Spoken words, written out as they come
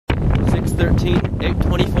13,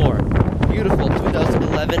 824. Beautiful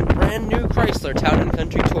 2011 brand new Chrysler Town &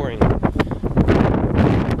 Country Touring.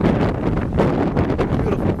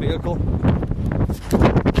 Beautiful vehicle.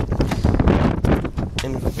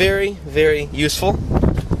 And very, very useful.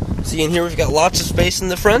 See, in here we've got lots of space in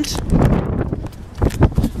the front.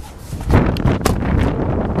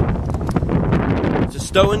 It's a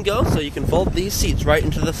stow and go, so you can fold these seats right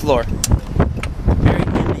into the floor. Very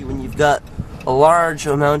handy when you've got a large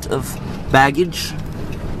amount of baggage.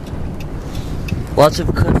 Lots of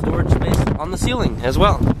storage space on the ceiling as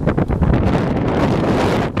well.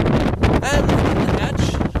 And the hatch.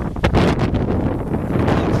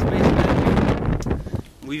 Space back here.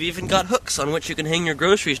 We've even got hooks on which you can hang your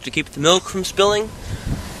groceries to keep the milk from spilling.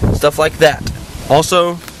 Stuff like that.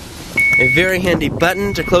 Also, a very handy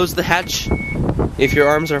button to close the hatch if your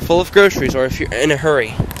arms are full of groceries or if you're in a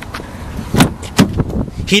hurry.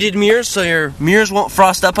 Heated mirrors so your mirrors won't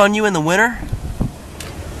frost up on you in the winter.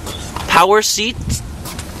 Power seats,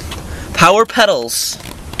 power pedals,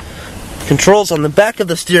 controls on the back of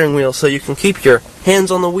the steering wheel so you can keep your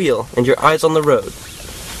hands on the wheel and your eyes on the road.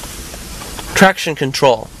 Traction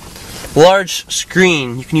control, large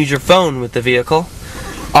screen, you can use your phone with the vehicle.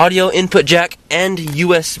 Audio input jack and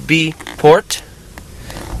USB port.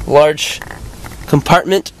 Large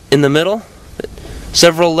compartment in the middle,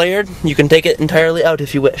 several layered, you can take it entirely out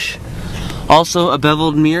if you wish. Also a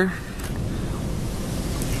beveled mirror,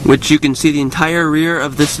 which you can see the entire rear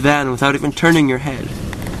of this van without even turning your head.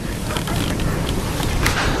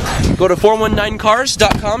 Go to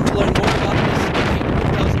 419cars.com to learn more.